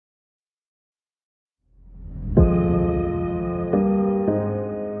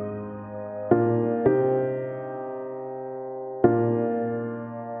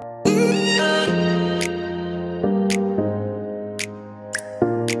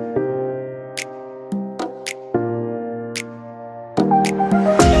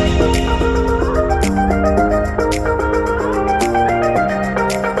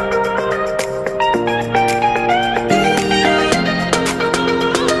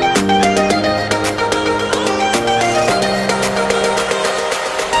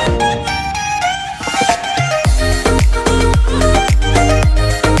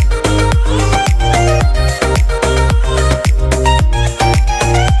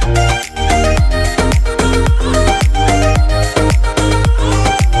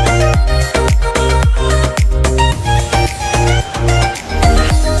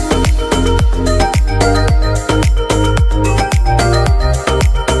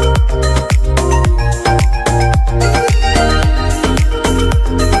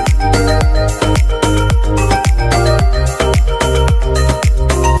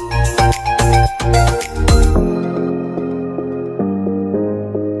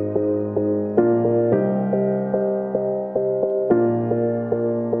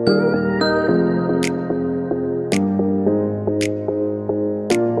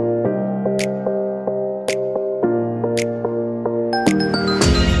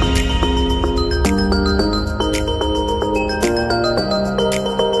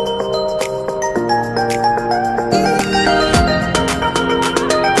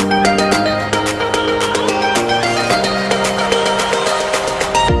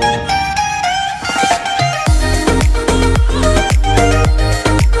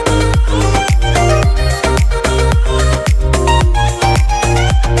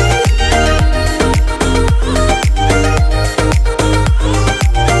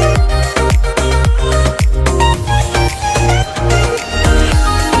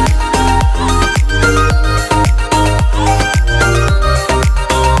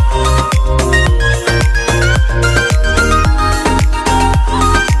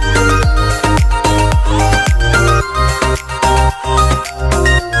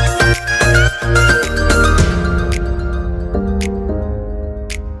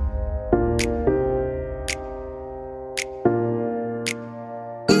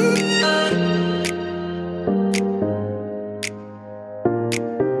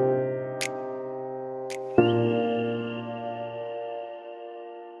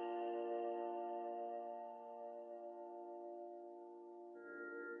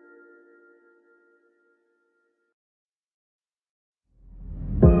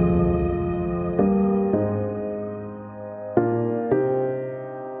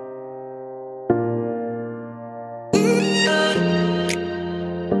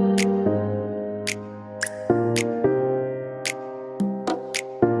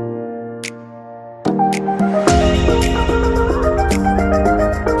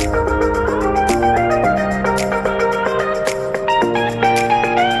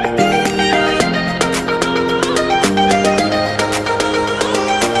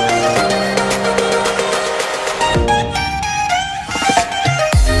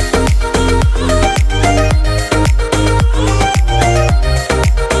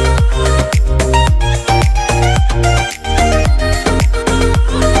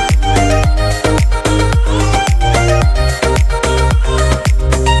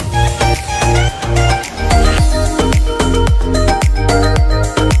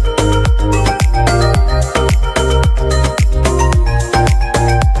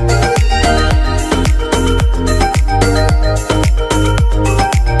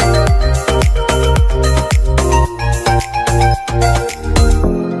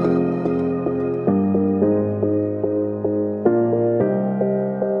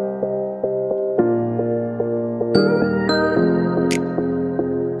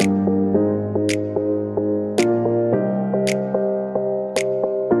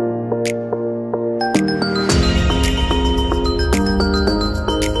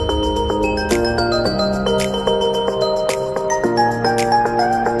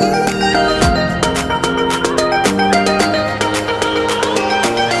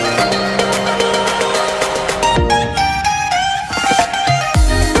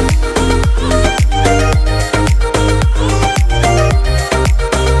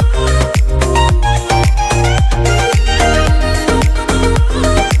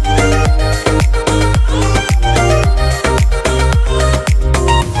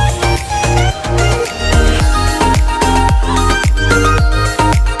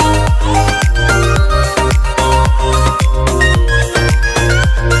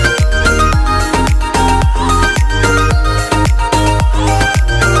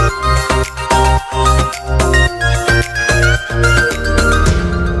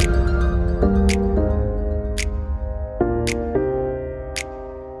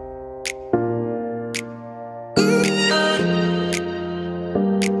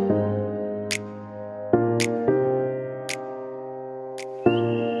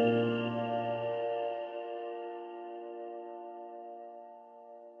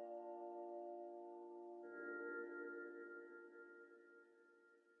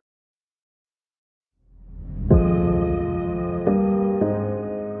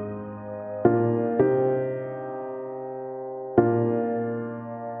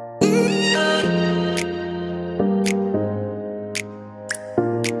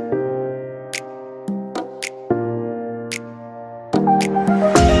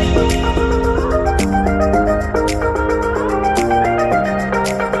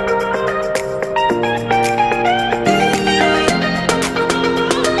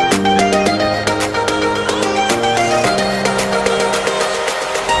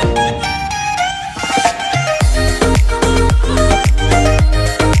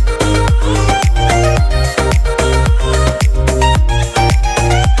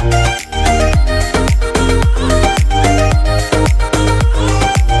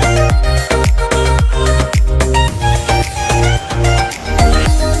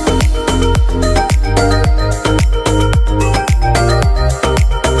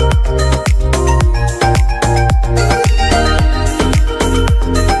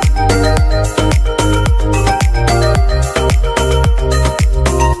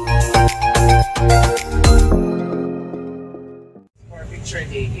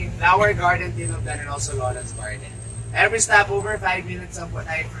flower garden, tinubdan, and also Lola's garden. Every stopover, 5 minutes ang po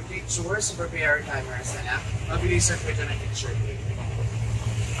tayo for pictures. So prepare our cameras na lang. Mabilis ang pwede ng picture.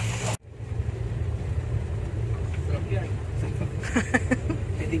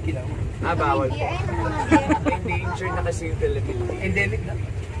 Pwede kilaw. Bawal po. Endangered na kasi yung Philippines. Endemic na.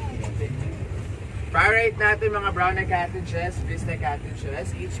 Priorite natin mga brown na cottages, vista cottages.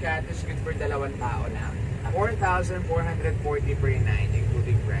 Each cottage good for 2 tao na. 4,440 per night,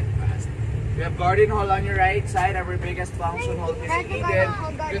 including breakfast. We have garden hall on your right side. Our biggest function hall is Eden.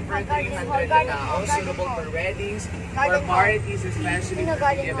 Good for 300 tao. Suitable for weddings, for parties, especially for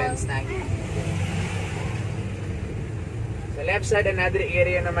the events na here. Sa left side, another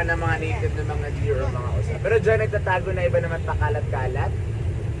area naman ng mga native na mga deer o mga usa. Pero dyan nagtatago na iba naman pakalat-kalat.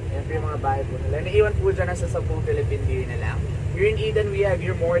 Yan po yung mga bahay po nila. Naiwan po dyan nasa 10 Philippine deer na lang. Here in Eden, we have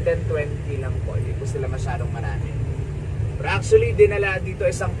here more than 20 lang po. Hindi po sila masyadong marami. Pero actually, dinala dito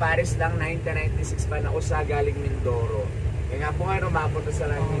isang Paris lang, 1996 pa na usa galing Mindoro. Kaya nga po nga, mapunta sa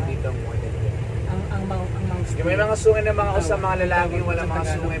lang dito more than 20. Ang mouse. May mga sungay ng mga usa, mga lalaki, wala mga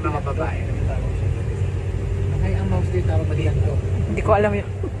sungay, mga babae. Ay, ang mouse dito tawag dito. Hindi ko alam yun.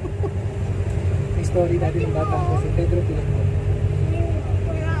 May story dati ng bata ko, si Pedro Pilipon.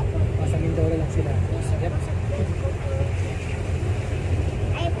 Sa Mindoro lang sila. Yep.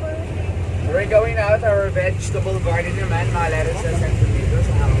 We're going out our vegetable garden naman, mga lettuces and tomatoes.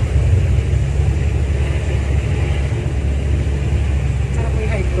 Sarap mo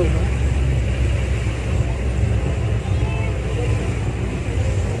yung hydro, no?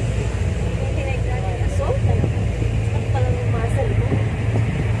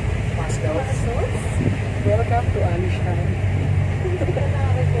 Welcome to Amish Town.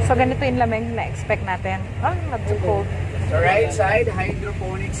 So ganito yung lamig na expect natin. Oh, not too cold. The right side,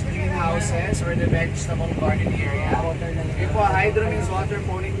 hydroponics greenhouses or the vegetable garden area. If hydro means water,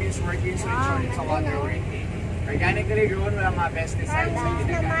 ponic means working, so in short, it's a water working. Organically grown, walang mga pesticides sa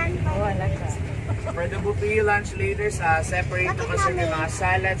ginagamit. Oh, I like that. For the buffet lunch later, separate to kasi may mga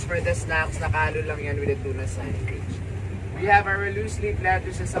salads. For the snacks, nakalo lang yan with the tuna sandwich. We have our loose leaf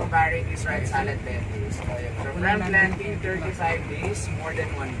lettuces of varieties, right? Salad lettuce. So from planting, 35 days, more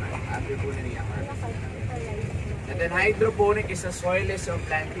than 1 month after po na niya harvest. And then hydroponic is a soilless yung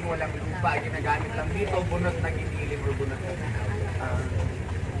planting, walang lupa, ginagamit lang dito, bunot ng inilim or bunot ng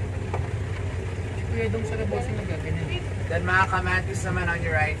Kuya, doon sa labosing na gagawin. Then mga kamatis naman on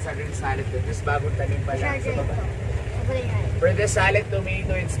your right sa green salad, just bagong tanim pa lang sa baba. For the salad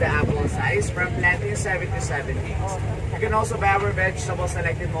tomato, it's the apple size. From planting, 7 to 7 days. You can also buy our vegetables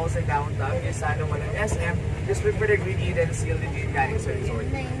selected malls in downtown. Yung sana walang SM, just look for the green Eden seal in the galing sa resort.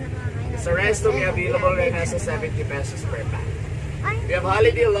 So resto may available right now sa 70 pesos per pack. We have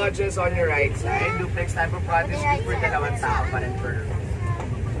holiday lodges on your right side. Duplex type of cottage good for 2 tao pa rin per room.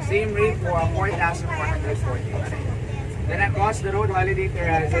 Same rate for 4,440. Then across the road, holiday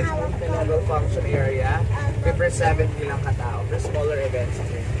terraces, multi-level function area. Good for 70 lang katao for smaller events.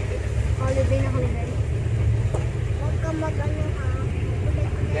 Holiday na holiday. Huwag ka mag-ano ha.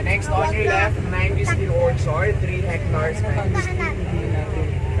 The next on your left, 90 steel orchard, 3 hectares.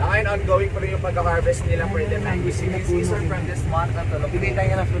 Ngayon, ongoing pa rin yung pag-harvest nila for the mango season from this month until October. Bili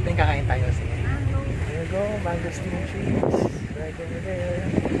tayo ng fruit na kakain tayo. Sige. There you go, mangosteen trees. Right over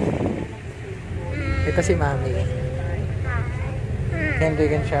there. Ito si Mami.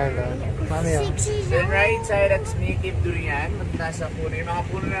 Hendrik and Charlotte. Mami, oh. Then right side at native durian, mataas ang puno. Yung mga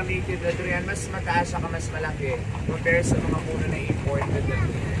puno na native na durian, mas mataas siya ka mas malaki compared sa mga puno na imported na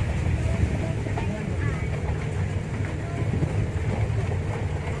durian.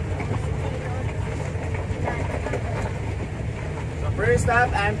 First up,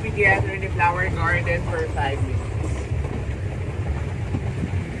 amphitheater in the flower garden for 5 minutes.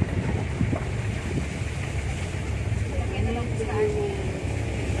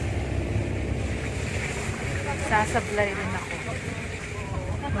 Sasablay rin ako.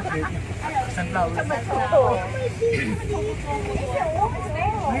 Sunflower.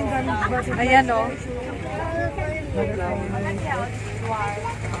 Ayan o.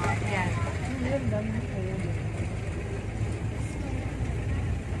 Ayan.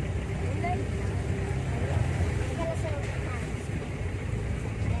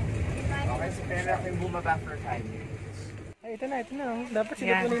 Okay, so pwede natin bumaba for 5 minutes. Ay, ito na. Oh. Dapat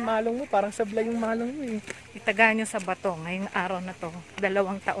sila po na yung malong mo. Parang sablay yung malong mo eh. Itaga nyo sa bato. Ngayong araw na to.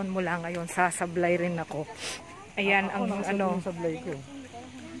 2 taon mula ngayon. Sasablay rin ako. Ayan ang ano. Sablay ko.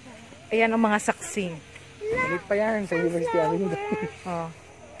 Ayan ang mga saksi. Malit pa yan sa University Avenue. Oh.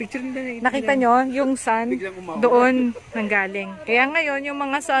 Picture nila na. Nakita nyo yung sun doon nanggaling. Kaya ngayon yung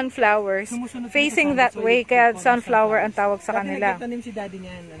mga sunflowers facing that way. Kaya sunflower ang tawag sa kanila. Dati nagtanim si daddy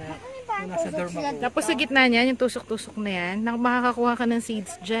niyan. nasa dorm ako. Tapos sa gitna niyan, yung tusok-tusok na yan, makakakuha ka ng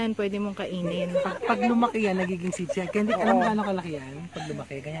seeds dyan, pwede mong kainin. Pag lumaki yan, nagiging seeds yan. Kaya hindi alam mo gaano kalaki yan. Pag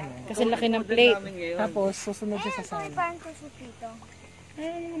lumaki, ganyan o. Kasi laki ng plate. Tapos, susunod siya sa sand. Parang tusok dito.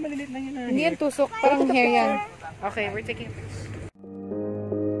 Ay, malilit lang yun. Hindi yan tusok, parang hair yan. Okay, we're taking this.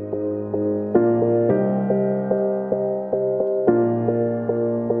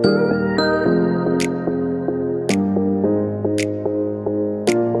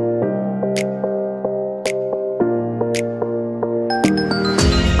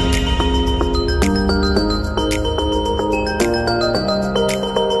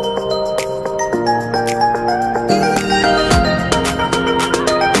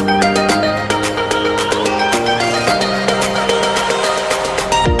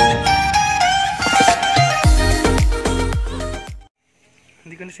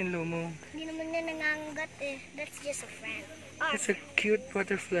 Hindi ko na sinlomo. Hindi naman na nangangagat eh. That's just a friend. It's a cute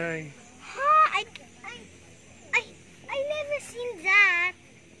butterfly. Ha? I never seen that.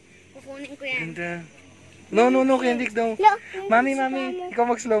 Kukunin ko yan. Ganda. No, Kendik daw. No, Mami, ikaw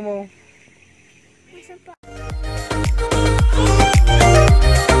mag-slow-mo. Nasaan pa?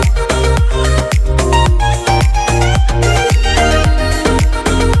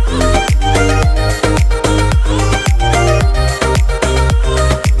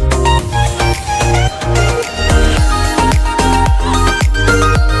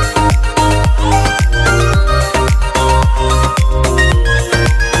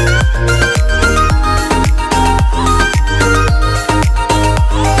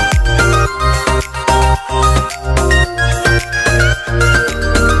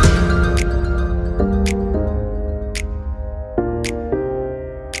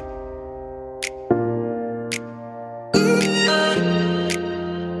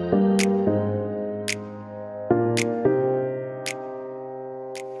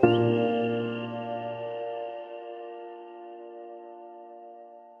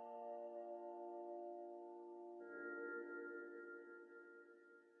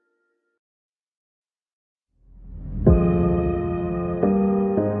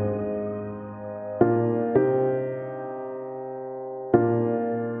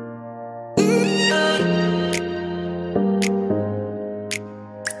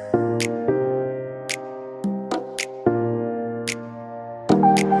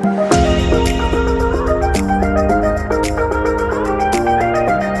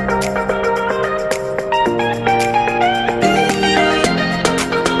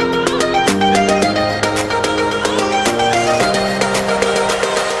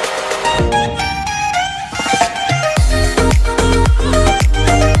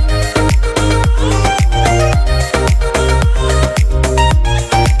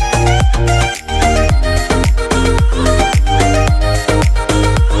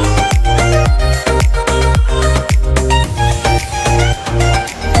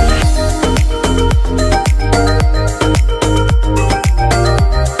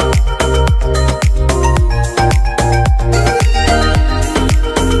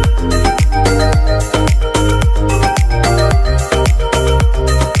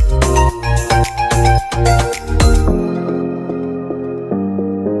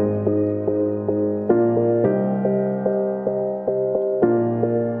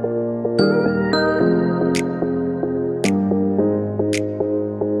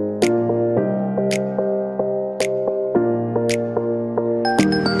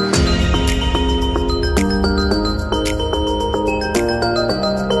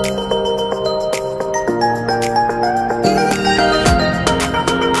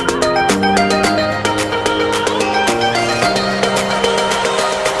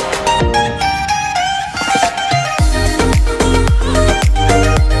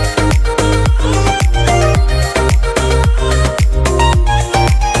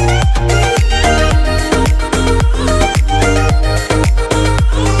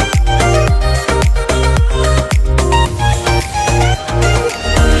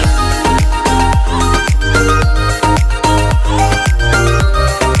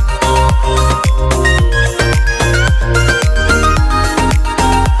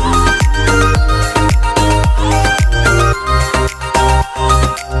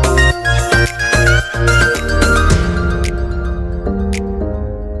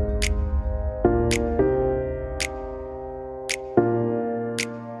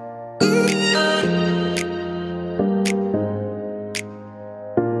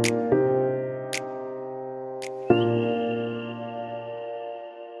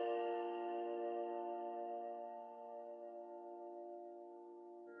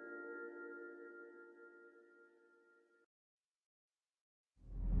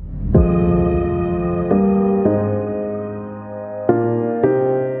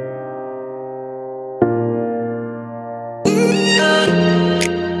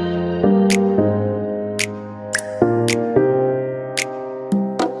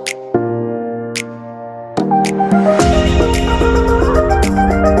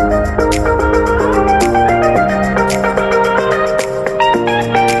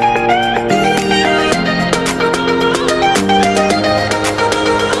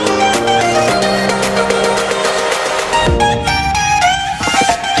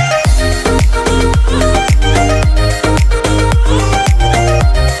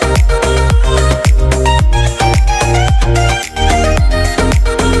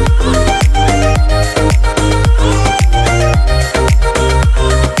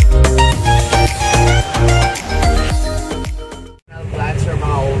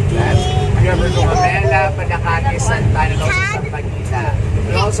 Gomela, Panacati, Santa, and also Sampaguita.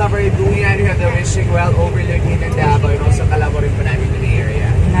 We also have Duyan, we have the wishing well overlooking in Davao, and also Calamorin pa namin in the area.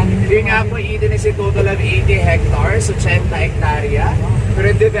 Yung nga po, Eden is a total of 80 hectares, so 80 hektarya.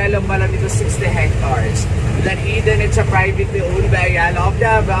 Pero develop pa lang dito 60 hectares. Then Eden, it's a privately owned by Ayala of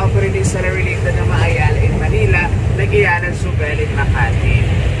Davao, pero hindi sila related na Ayala in Manila, like Ayala Subel in Makati.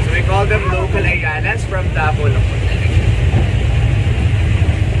 So we call them local Ayalas from Davao lang po talaga.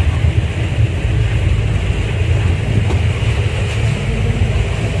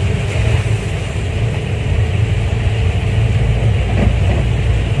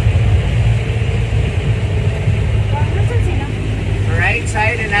 Right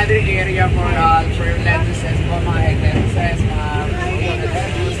side, another area for lettuces, mga egg lettuces, mga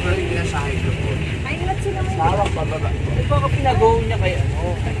lettuces, pero hindi na siya hydroponic. Sawak pababa. Ito ako pinag-go niya kay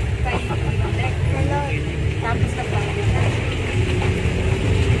ano? Tapos na pa.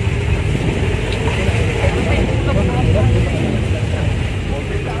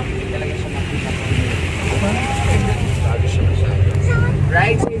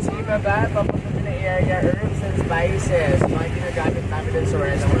 Right, so yung sige baba, papunta na area, herbs and spices. Mga ginagamit namin din sa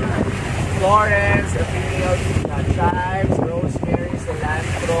restaurant. Florence, affiliates, chives, rosemary,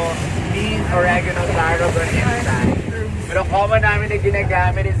 cilantro, mint, oregano, tarragon, and thyme. Pero common namin na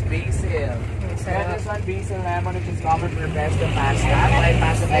ginagamit is basil. And this one, basil lemon, which is common for pesto pasta. May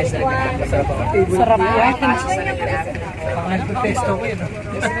pasta tayo sa ginagawa. Sarap yan. Pasta sa ginagawa. Pesto ko yun.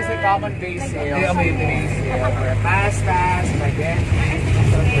 This is a common basil. Basil for pasta, spaghetti,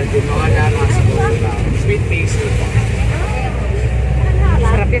 for tinola, mga siguro. Sweet basil po.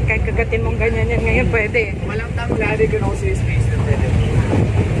 Sarap yan. Kahit kagatin mong ganyan yan ngayon, pwede. Walang tangladi can also use basil for it.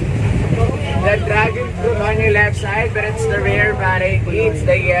 The dragon fruit on your left side, but it's the rare variety. It's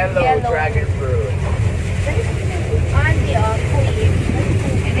the yellow dragon fruit.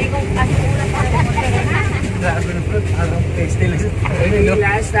 Dragon fruit, anong tasty lang. The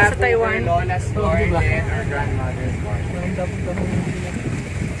last Sa apple Taiwan. for Lola's garden or grandmother's garden.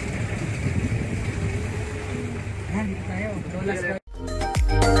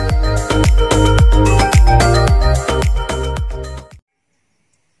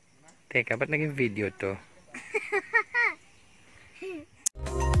 Teka, ba't naging video to?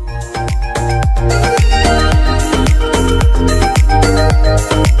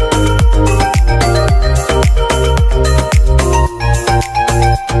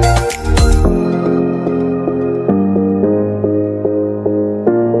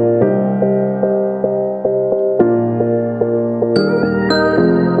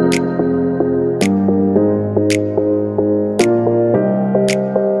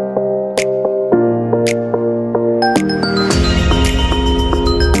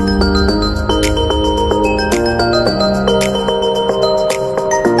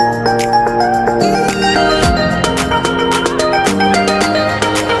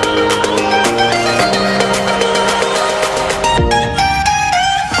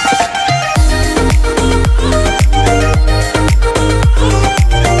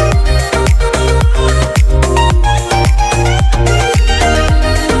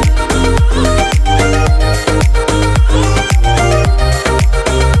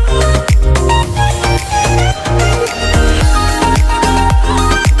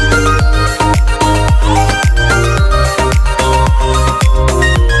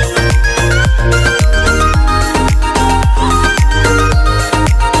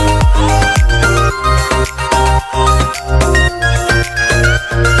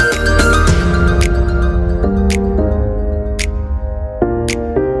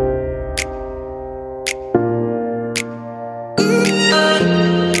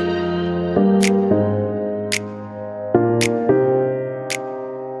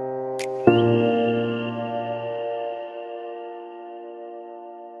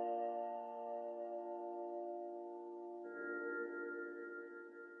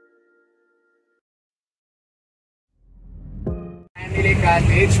 Family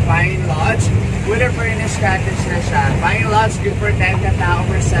cottage, Pine Lodge. Fully furnished cottage na siya. Pine Lodge, good for 10 katao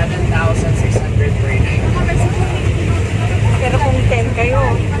for 7,600 per night. Pero kung 10 kayo,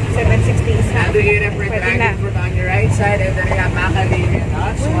 760 isa. Nando area for Pwede na. dragon fruit on your right side, and then we have macadamia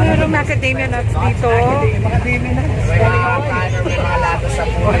nuts. Uy, mayroong macadamia nuts dito. Macadamia nuts. May mga paano, may mga lato sa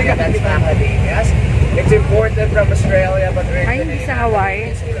puno, that's macadamias. It's imported from Australia, but Ay, hindi sa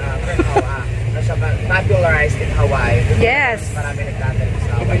Hawaii. Popularized in Hawaii. Yes. Marami nagtatanim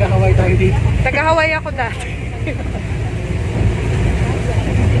sa Hawaii. Taga-Hawaii tayo dito. Taga-Hawaii ako dati.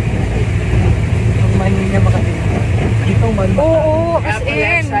 Ang mani niya makatita. Dito man. Oo, as Apple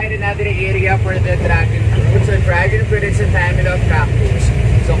left in. side, another area for the dragon fruit. So dragon fruit is a family of cactus.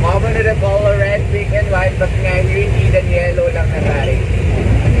 So common in the polar white, but nga here in Eden, yellow lang na variety.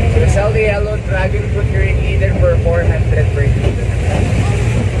 So we sell the yellow dragon fruit here in Eden for 400 per kilo.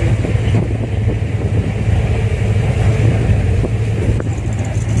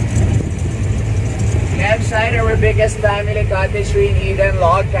 Left side, our biggest family cottage here in Eden,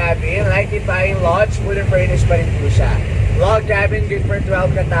 log cabin, lightly pine lodge, wooden furnished pa rin po siya. Log cabin, good for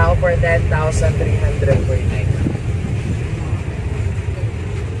 12 katao for 10,300 per night.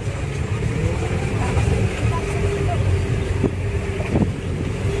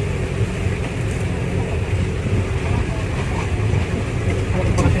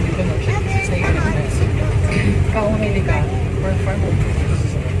 Ikaw umili ka for farm.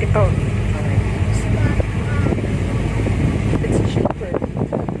 Ito. It's cheaper.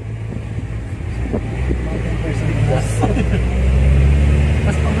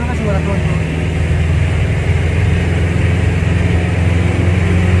 Mas pangka kasi wala doon.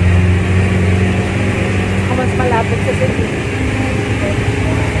 Kung mas malapit sa city.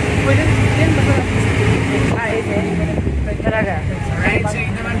 Pwede din basta Talaga. Alright, so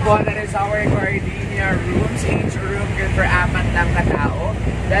yun naman po, that is our gardenia rooms. Each room good for 4 lang katao.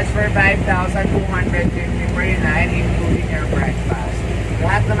 That's for 5,250 per night, including your breakfast.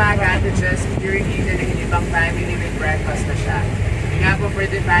 Lahat ng mga cottages, during Eden, yung ibang family with breakfast na siya. Yung nga po for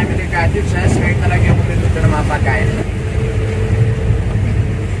the family cottages, kaya talaga yung magluluto ng mga pagkain.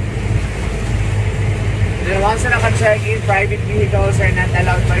 Then once na naka-check-in, private vehicles are not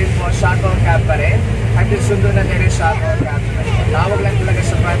allowed pa rin po, shuttle cab pa rin. At yung sundo na nila shuttle cab pa rin. Tawag lang talaga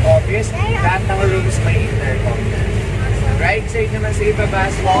sa front office, lahat ng rooms may intercom. Right side naman sa ibaba,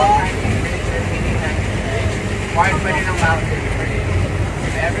 small hanging furniture, meaning na part pa rin ng mountain pa rin.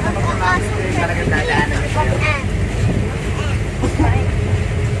 If ever na mag-mountain, talagang dadaanan na siya.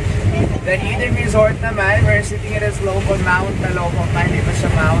 The Eden Resort naman, we're sitting at a slope on Mount Talopong, hindi pa siya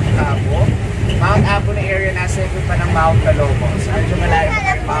Mount Apo. Mount Apo na area nasa ikot pa ng Mount Talopong. So, medyo malayo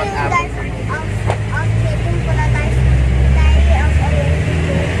pa yung Mount Apo.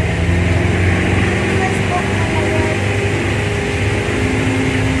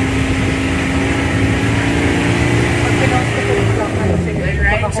 Then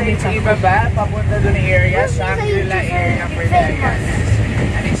right side sa ibaba, papunta doon na area, Shangri-La area for the Ayanas.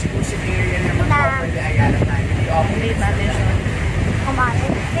 An exclusive area naman po for the Ayala family. Hindi natin siya.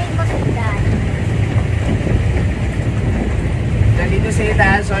 Then dito sa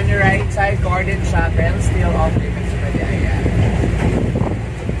itaas, on your right side, garden chapel, still off limits for the Ayala.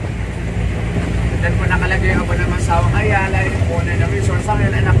 Then po nakalagay ako ng masawang Ayala, yung owner ng resort, sa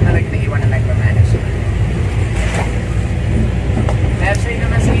kanyang anak na lang naiwan na nagpa-management. Left side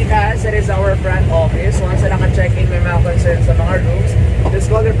naman sa itaas, that is our front office. Once na naka-check-in, may mga concerns sa mga rooms, just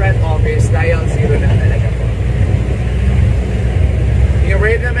call the front office, dial 0 lang talaga po. Yung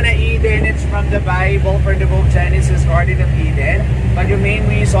word naman na Eden, it's from the Bible for the book Genesis, Garden of Eden. But yung main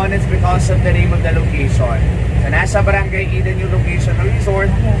reason is because of the name of the location. So nasa Barangay Eden yung location ng resort,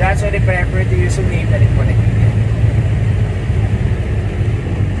 that's why they prefer to use yung name na rin po na Eden.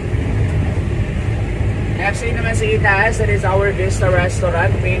 Left side naman sa itaas, that is our Vista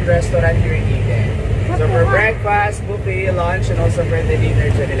Restaurant, main restaurant here in Eden. So for breakfast, buffet, lunch, and also for the dinner,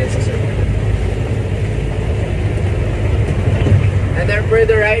 dyan nila sa service. And then for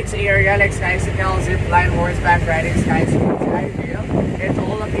the rides area, like Skycycle, Zipline, Horseback Riding, Skycycle, Skyfield, it's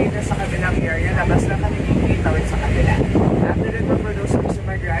all located sa kabilang area, labas lang kami kitawin sa kabila. After that, for those who gusto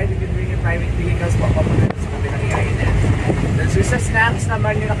mag-ride, you can bring your private vehicles po papunta sa kabilang area na. So sa snacks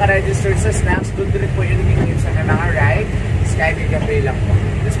naman yung naka-register sa snacks, doon din po yung naging sa mga ride, Skyfield Cafe lang po.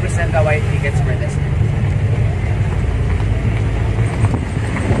 Just present the white tickets for this.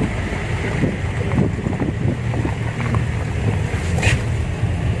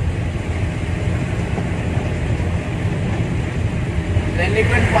 Then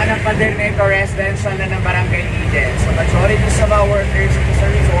likod po ng pader na ito, residential na ng Barangay Eden. So majority sa mga workers ito sa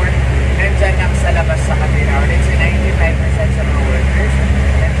resort, nandyan lang sa labas sa kabila. Or let's say 95% sa mga workers,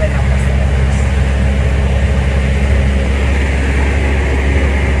 nandyan lang po sa labas.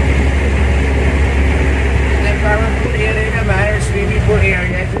 And then para pool area naman, or swimming pool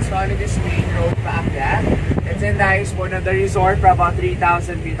area, just follow this main road pa akda. It's in the highest point of the resort for about 3,000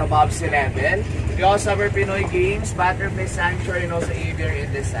 feet above sea level. We also have our Pinoy Games, Butterfly Sanctuary, and also aviary in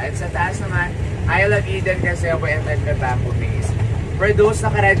this side. Sa taas naman, Isle of Eden, Casebo, and then the Bamboo Base. For those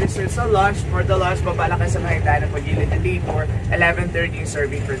naka-register sa lunch, for the lunch, babala ka sa makita ng pagilid na for 11:30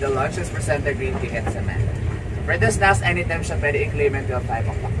 serving for the lunch. Just present the green ticket sa man. For the snacks, anytime siya pwede i-claim until 5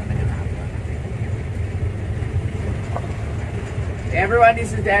 o'clock naman yung hapon. Everyone,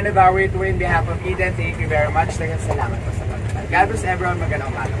 this is the end of our tour in behalf of Eden. Thank you very much. Salamat po sa pagkakas. God bless everyone.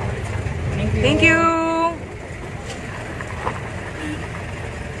 Magandang umaga. Thank you!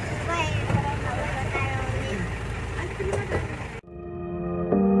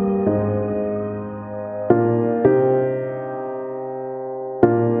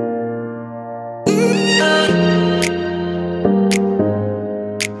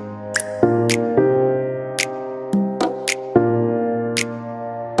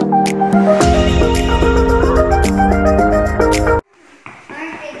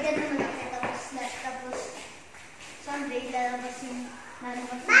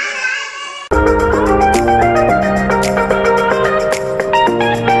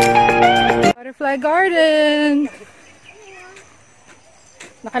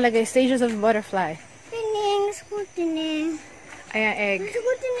 Nakalagay, stages of butterfly. Tining, gusto ko tining. Ayan, egg. Gusto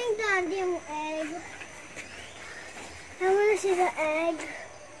ko tining daddy yung egg. I wanna see the egg.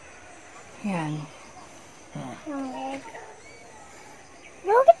 Yan. Yung egg.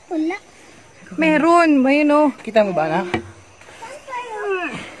 Bakit pula? Meron, may no. Kita mo ba, anak?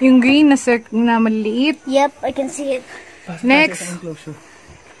 Yung green na maliliit. Yep, I can see it. Pasok Next. tayo sa enclosure.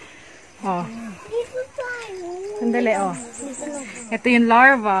 Oh, Dito tayo. sandali, oh. Dito na. Ito yung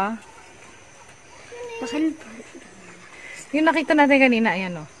larva. Bakit? Yung nakita natin kanina,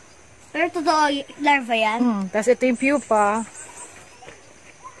 ayan, oh. Pero totoo, larva yan. Tapos ito yung pupa.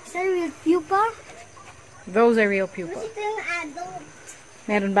 Is that real pupa? Those are real pupa. Ito yung adult.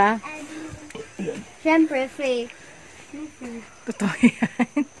 Meron ba? Siyempre, fake. Totoo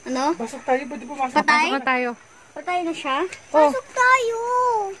yan. Ano? Pasok tayo, pwede pumasok. Patay? Pasok na tayo. Patay na siya? Oh. Pasok tayo!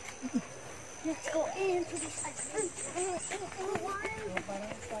 Let's go into this island.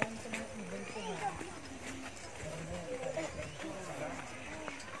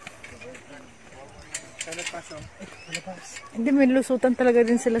 Hindi, may lusutan talaga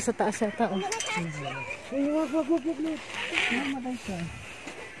din sila sa taas yata, oh.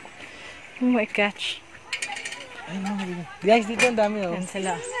 Oh my catch. Guys, dito ang dami, oh. Yan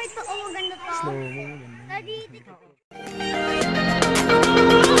sila. Ito, oh, maganda to. Slow mo. Daddy,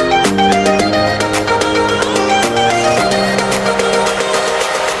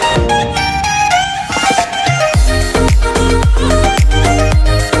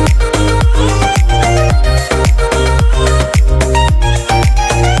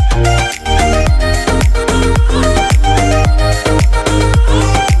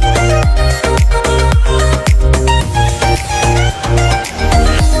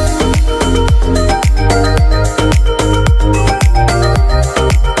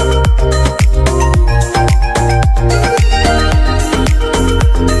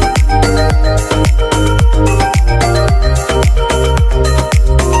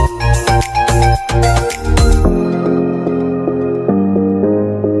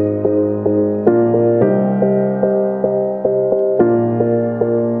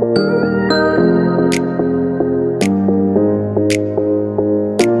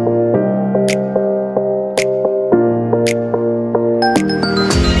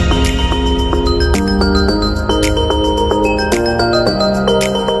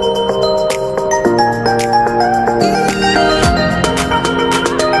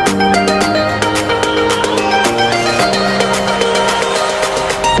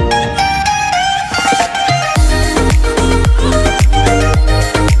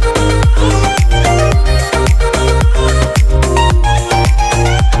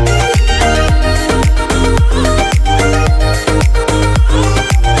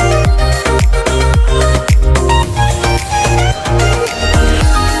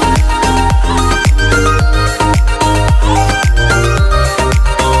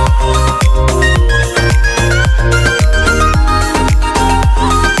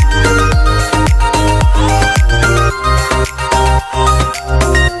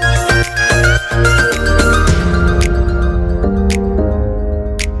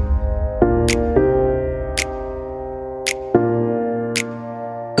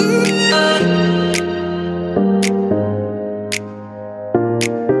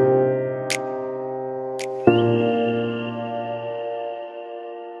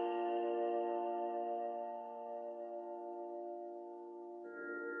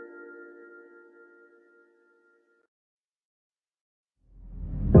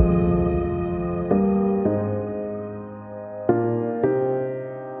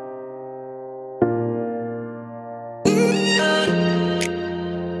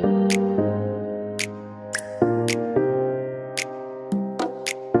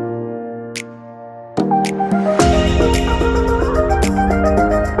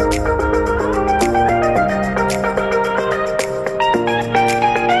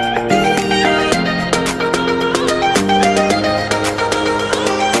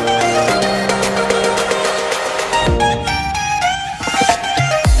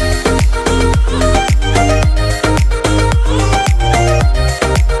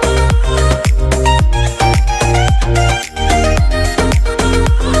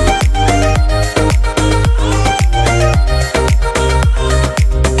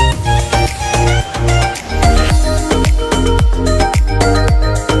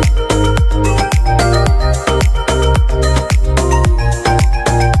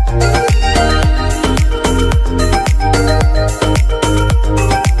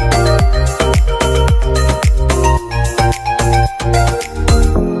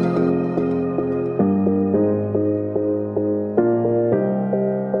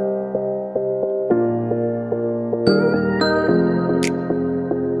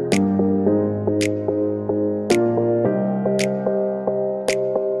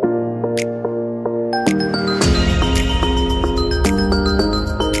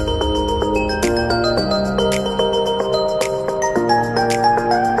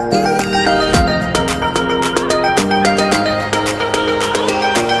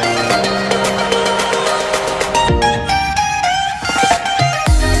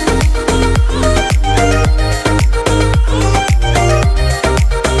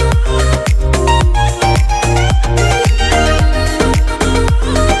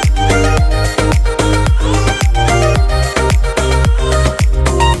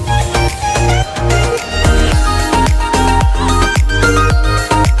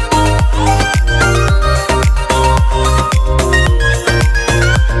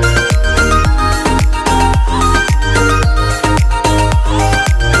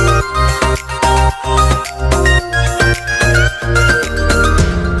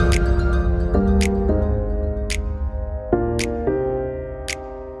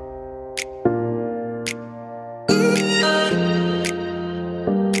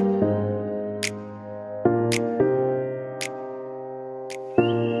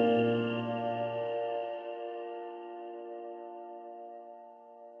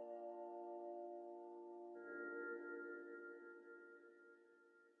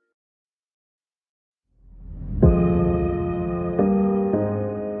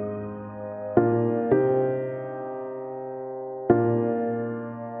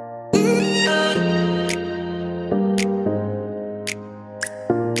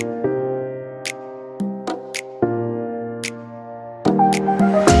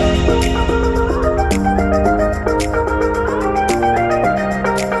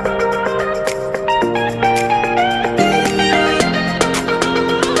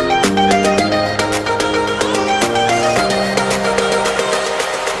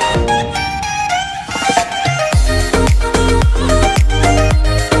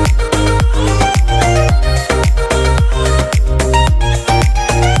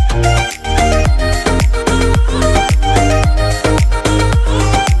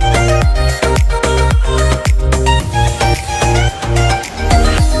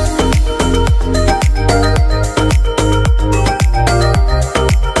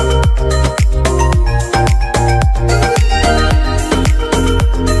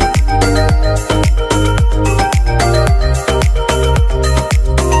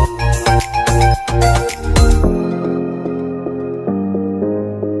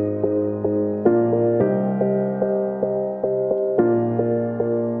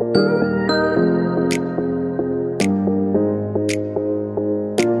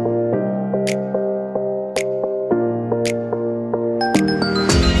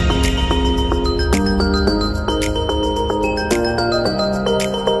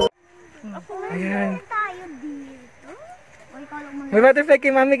 butterfly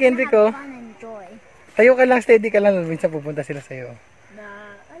kay Mami Candy ko. Fun and joy. Tayo ka lang, steady ka lang. Minsan pupunta sila sa'yo.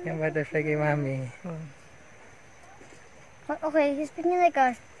 Yung butterfly kay Mami. Okay, he's picking like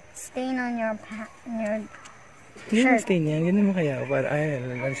a stain on your Hindi mo stain yan. Ganun mo kaya. Ay,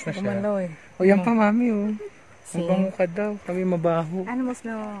 alis na siya. Gumalaw eh. O yan pa, Mami, oh. Ang bango ka daw. Kami mabaho. Ano mas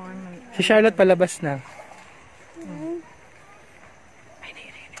na? Si Charlotte palabas na.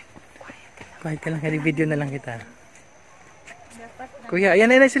 Quiet ka lang. Video na lang kita. Kuya,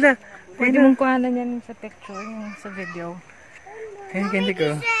 ayan na sila. Pwede mong kuhanan yan sa picture, yung sa video. Ayan, Candy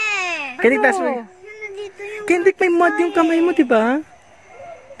ko. Candy, taas mo. Nandito yung Candy, may mud yung kamay mo, diba?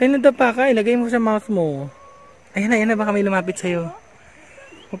 Kaya nadapa ka, ilagay mo sa mouth mo. Ayan na, baka may lumapit sa'yo.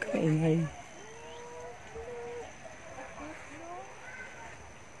 Huwag ka maingay.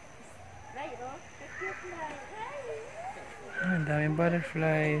 Ang daming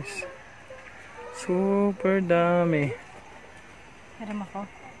butterflies. Super dami. Hiram ako.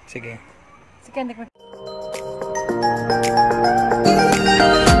 Sige. Sige, hindi ko.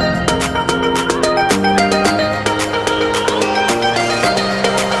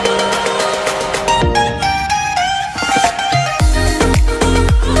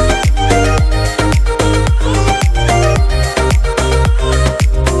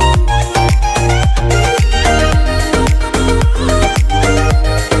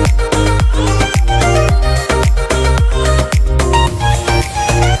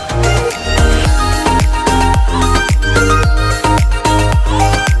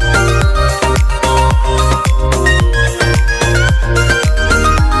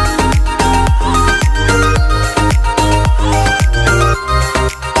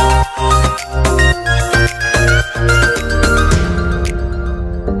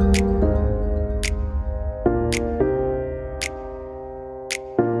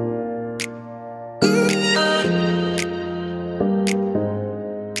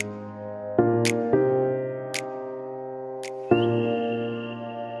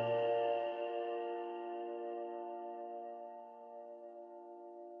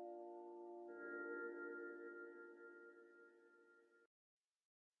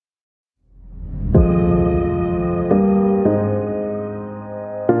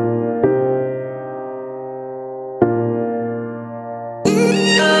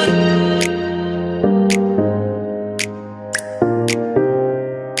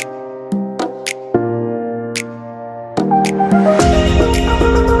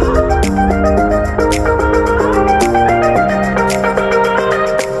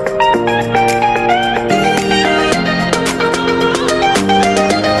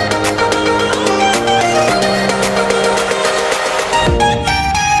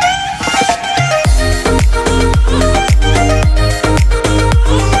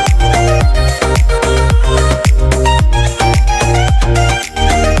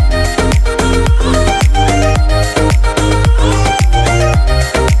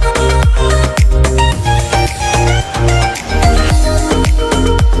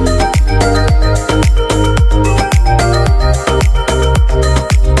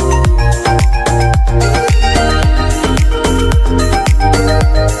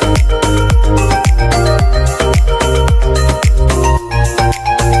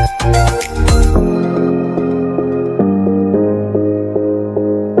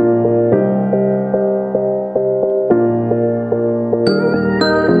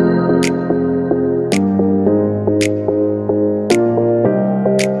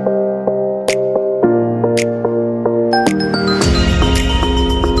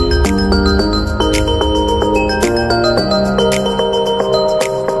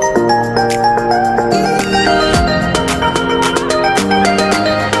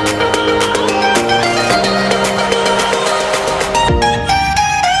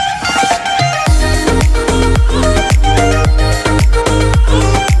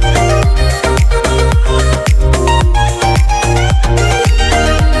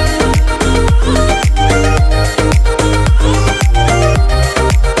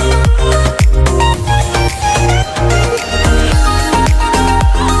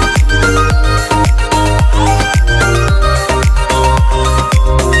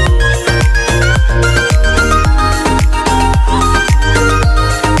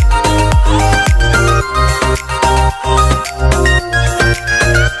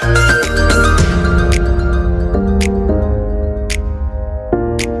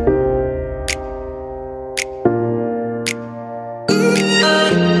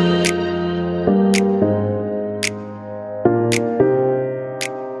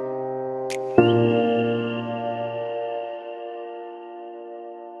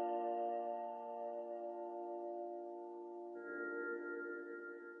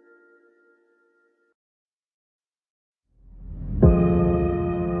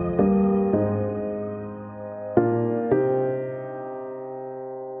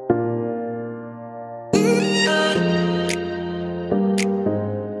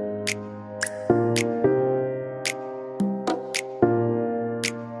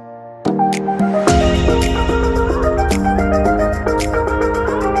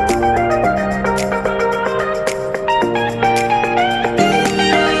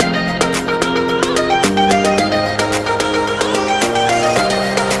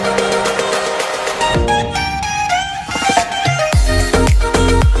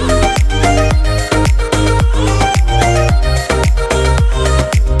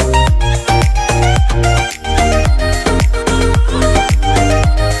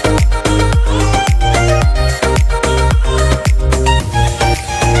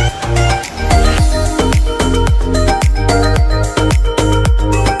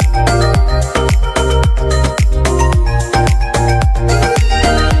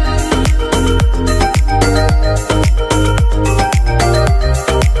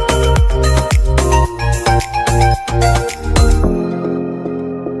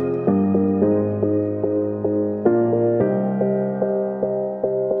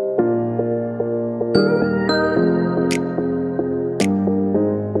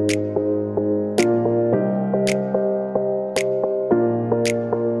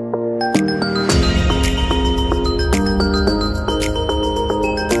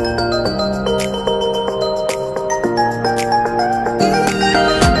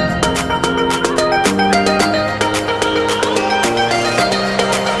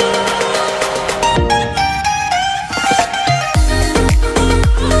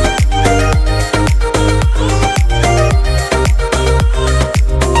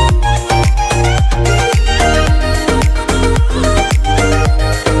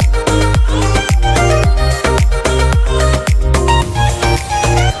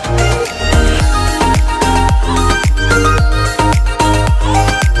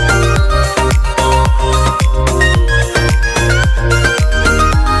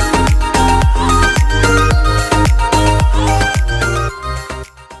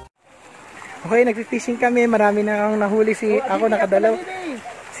 Okay, nagpi-fishing kami. Marami na ang nahuli. Ako nakadalaw.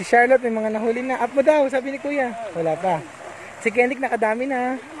 Si Charlotte may mga nahuli na. Up mo daw, sabi ni Kuya. Wala pa. Si Kendick nakadami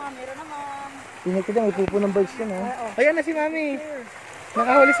na. Meron naman. Tingnan ko dyan, may pupo ng birds yun ha. Ayan na si Mami.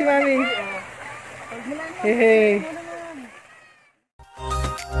 Nakahuli si Mami. Hey, hey.